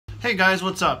Hey guys,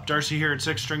 what's up? Darcy here at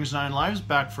 6 Strings 9 Lives,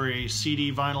 back for a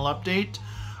CD vinyl update.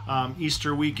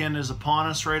 Easter weekend is upon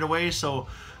us right away, so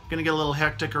gonna get a little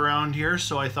hectic around here,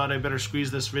 so I thought I better squeeze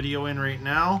this video in right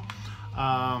now.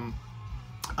 I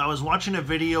was watching a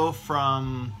video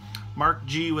from Mark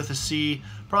G with a C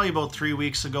probably about 3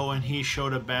 weeks ago, and he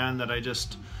showed a band that I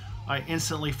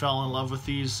instantly fell in love with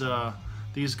these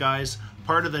guys.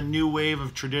 Part of the new wave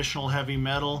of traditional heavy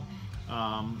metal.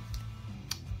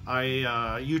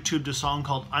 I YouTubed a song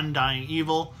called Undying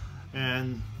Evil,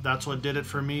 and that's what did it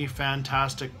for me.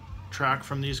 Fantastic track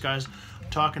from these guys. I'm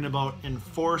talking about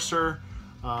Enforcer.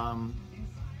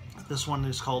 This one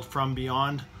is called From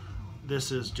Beyond.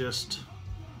 This is just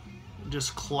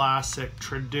classic,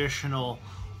 traditional,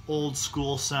 old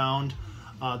school sound.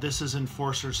 This is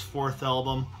Enforcer's 4th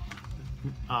album,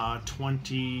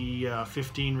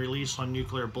 2015 release on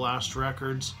Nuclear Blast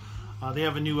Records. They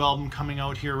have a new album coming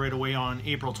out here right away on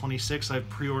April 26th. I've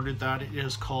pre-ordered that. It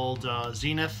is called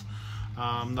Zenith.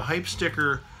 The hype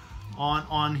sticker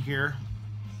on here,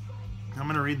 I'm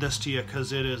going to read this to you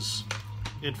because it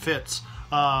fits.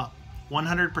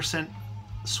 100%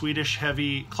 Swedish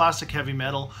classic heavy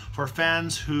metal for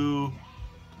fans who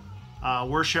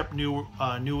worship new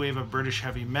wave of British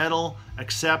heavy metal.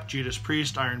 Accept Judas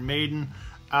Priest, Iron Maiden.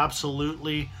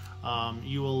 Absolutely,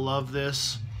 you will love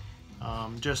this.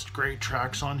 Just great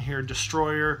tracks on here.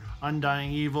 Destroyer,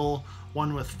 Undying Evil,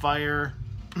 One with Fire.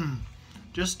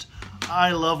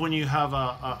 I love when you have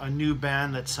a new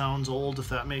band that sounds old, if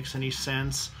that makes any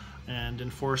sense. And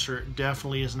Enforcer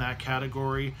definitely is in that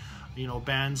category. You know,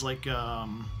 bands like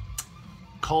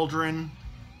Cauldron,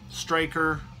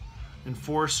 Striker,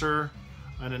 Enforcer,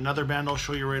 and another band I'll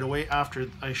show you right away after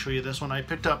I show you this one. I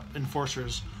picked up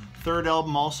Enforcer's 3rd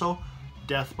album also,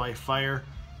 Death by Fire.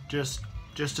 Just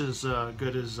as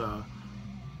good as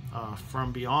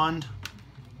From Beyond.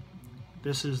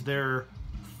 This is their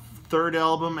 3rd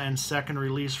album and 2nd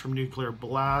release from Nuclear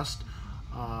Blast.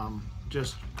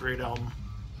 Just great album.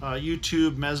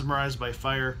 YouTube, Mesmerized by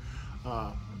Fire.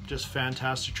 Just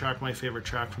fantastic track, my favorite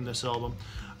track from this album.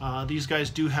 These guys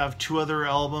do have 2 other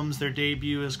albums. Their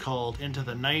debut is called Into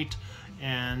the Night,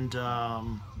 and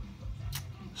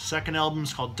 2nd album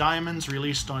is called Diamonds,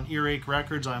 released on Earache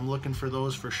Records. I'm looking for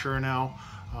those for sure now.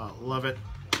 Love it.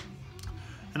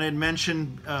 And I had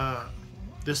mentioned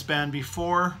this band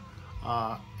before, you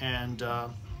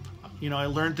know, I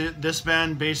learned this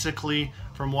band basically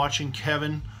from watching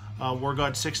Kevin, War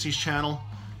God 60s channel.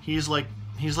 He's like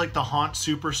the haunt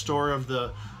superstore of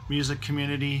the music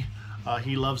community.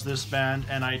 He loves this band,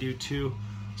 and I do too.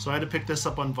 So I had to pick this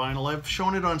up on vinyl. I've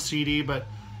shown it on CD, but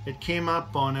it came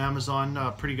up on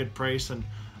Amazon, pretty good price, and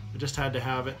I just had to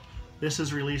have it. This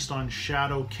is released on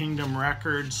Shadow Kingdom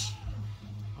Records.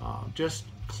 Just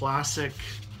classic,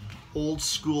 old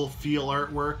school feel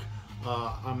artwork.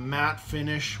 A matte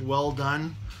finish, well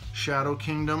done. Shadow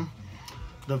Kingdom.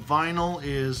 The vinyl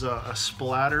is a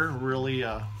splatter, really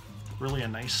a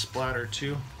nice splatter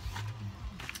too.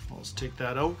 Let's take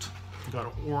that out. We've got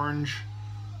an orange,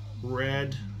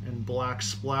 red, and black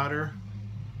splatter.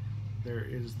 There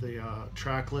is the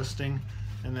track listing,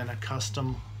 and then a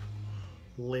custom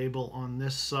label on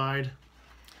this side.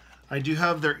 I do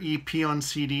have their EP on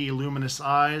CD, Luminous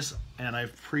Eyes, and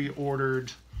I've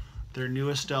pre-ordered their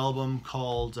newest album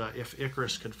called If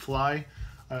Icarus Could Fly.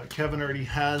 Kevin already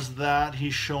has that.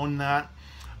 He's shown that.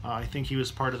 I think he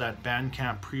was part of that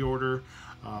Bandcamp pre-order.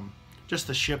 Just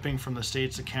the shipping from the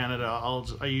States to Canada,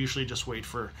 I usually just wait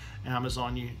for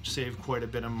Amazon. You save quite a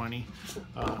bit of money.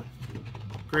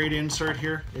 Great insert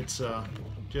here. It's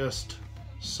just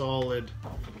solid,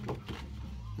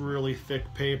 really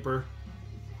thick paper.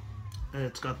 And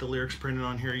it's got the lyrics printed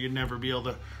on here. You'd never be able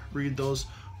to read those.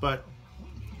 But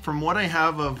from what I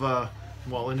have of,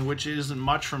 well, in which isn't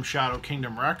much from Shadow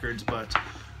Kingdom Records, but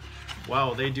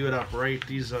wow, they do it up right.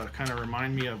 These kind of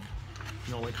remind me of,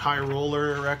 you know, like High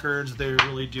Roller Records. They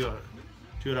really do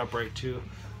it up right too.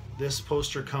 This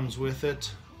poster comes with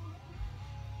it,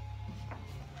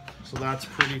 so that's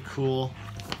pretty cool.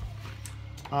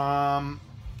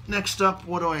 Next up,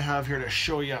 what do I have here to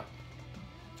show you?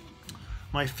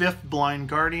 My 5th Blind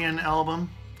Guardian album,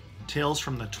 Tales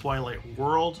from the Twilight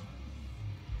World.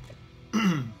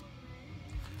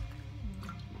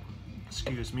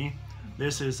 Excuse me.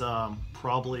 This is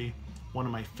probably one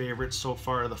of my favorites so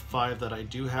far, the 5 that I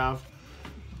do have.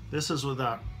 This is with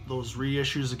those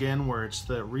reissues again, where it's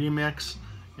the remix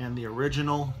and the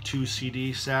original 2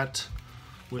 CD set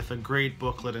with a great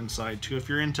booklet inside too, if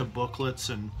you're into booklets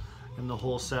and the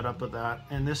whole setup of that.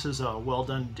 And this is a well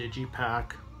done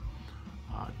digipack,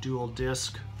 dual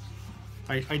disc.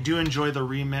 I do enjoy the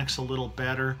remix a little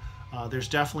better. There's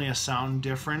definitely a sound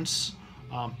difference.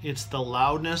 It's the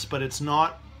loudness, but it's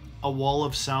not a wall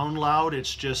of sound loud.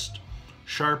 It's just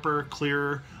sharper,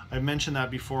 clearer. I've mentioned that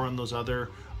before on those other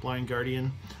Blind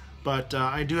Guardian. But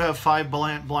I do have 5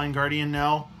 Blind Guardian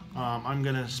now. I'm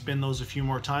going to spin those a few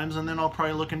more times, and then I'll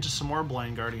probably look into some more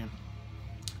Blind Guardian.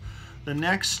 The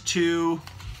next two,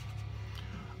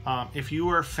 if you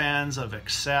are fans of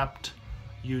Accept,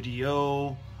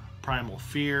 UDO, Primal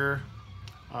Fear,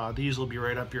 these will be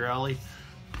right up your alley.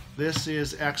 This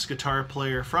is ex-guitar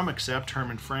player from Accept,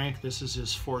 Herman Frank. This is his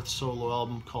 4th solo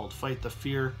album called Fight the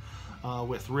Fear,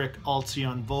 with Rick Altsey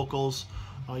on vocals.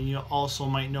 You also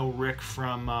might know Rick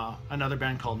from another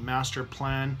band called Master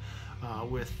Plan,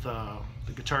 with the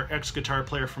ex-guitar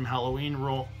player from Halloween,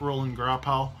 Roland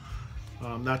Grapow.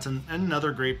 That's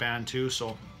another great band too.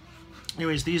 So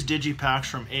anyways, these digipacks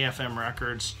from AFM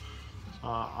Records,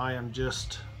 I am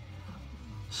just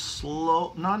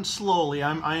not slowly,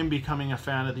 I am becoming a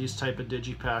fan of these type of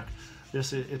digipack.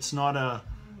 It's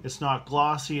not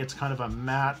glossy, it's kind of a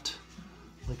matte,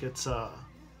 like it's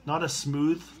not a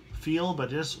smooth feel, but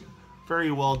just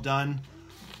very well done.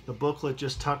 The booklet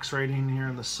just tucks right in here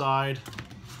on the side.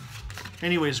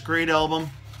 Anyways, great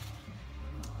album.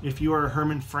 If you are a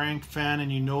Herman Frank fan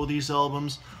and you know these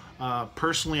albums,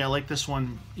 personally I like this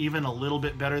one even a little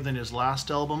bit better than his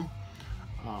last album.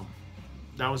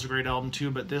 That was a great album too,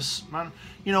 but this,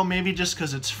 you know, maybe just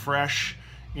because it's fresh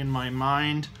in my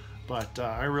mind, but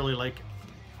I really like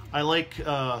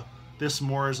this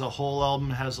more as a whole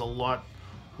album. It has a lot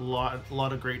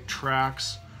of great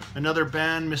tracks. Another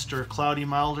band, Mr. Cloudy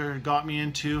Milder, got me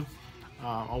into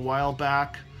a while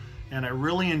back, and I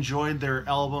really enjoyed their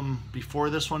album before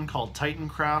this one called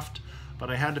Titancraft, but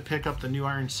I had to pick up the new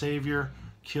Iron Savior,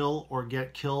 Kill or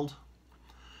Get Killed.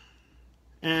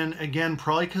 And again,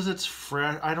 probably because it's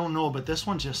fresh, I don't know, but this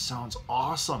one just sounds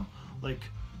awesome. Like,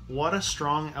 what a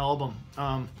strong album.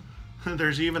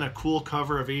 There's even a cool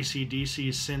cover of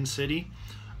AC/DC's Sin City.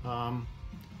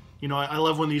 You know, I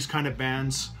love when these kind of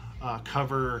bands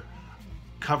cover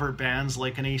bands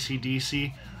like an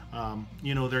AC/DC.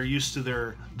 You know, they're used to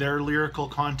their lyrical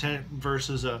content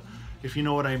versus if you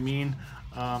know what I mean.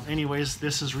 Anyways,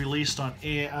 this is released on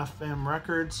AFM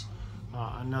Records.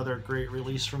 Another great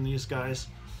release from these guys.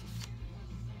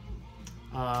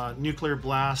 Nuclear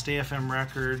Blast, AFM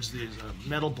Records, these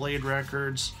Metal Blade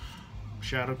Records,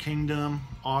 Shadow Kingdom,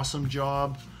 awesome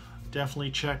job.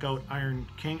 Definitely check out Iron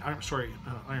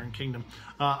Kingdom.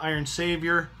 Iron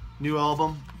Savior, new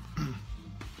album.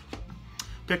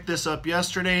 Picked this up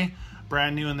yesterday,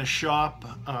 brand new in the shop,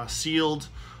 sealed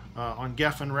on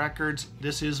Geffen Records.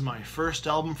 This is my first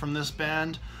album from this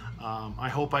band. I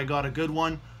hope I got a good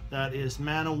one. That is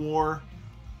Manowar,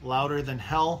 Louder Than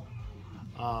Hell.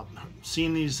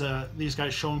 Seen these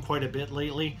guys shown quite a bit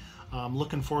lately.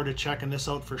 Looking forward to checking this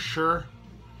out for sure.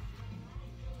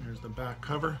 There's the back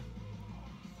cover.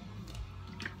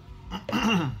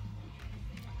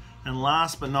 And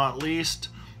last but not least,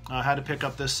 I had to pick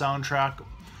up this soundtrack.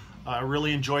 I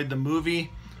really enjoyed the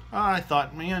movie. I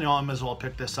thought, you know, I might as well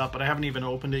pick this up, but I haven't even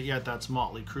opened it yet. That's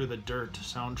Motley Crue, The Dirt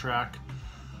soundtrack.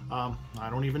 I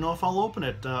don't even know if I'll open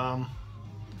it.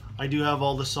 I do have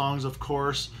all the songs, of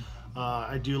course.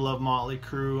 I do love Motley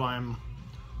Crue.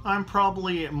 I'm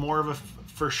probably more of a,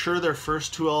 for sure, their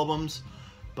first 2 albums,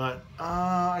 but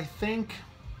I think,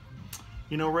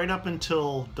 you know, right up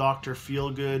until Dr.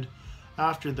 Feelgood,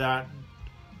 after that,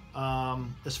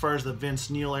 as far as the Vince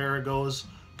Neil era goes,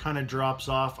 kind of drops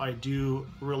off. I do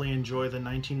really enjoy the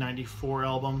 1994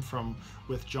 album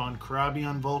with John Corabi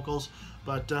on vocals,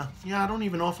 but yeah, I don't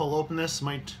even know if I'll open this.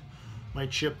 Might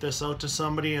ship this out to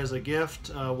somebody as a gift.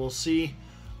 We'll see.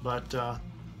 But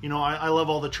you know, I love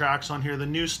all the tracks on here. The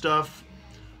new stuff,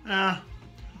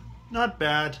 not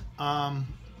bad.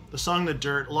 The song The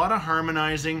Dirt, a lot of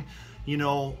harmonizing. You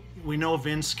know, we know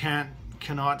Vince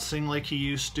cannot sing like he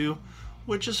used to,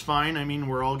 which is fine. I mean,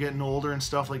 we're all getting older and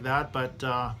stuff like that, but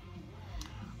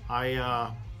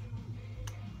I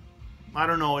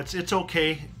don't know. It's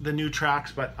okay, the new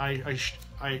tracks, but I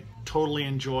totally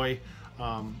enjoy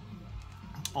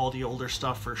all the older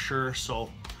stuff for sure. So,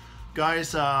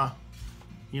 guys,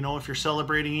 you know, if you're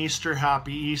celebrating Easter,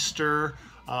 happy Easter.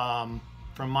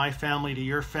 From my family to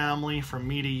your family, from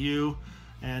me to you,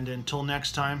 and until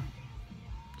next time,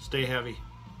 stay heavy.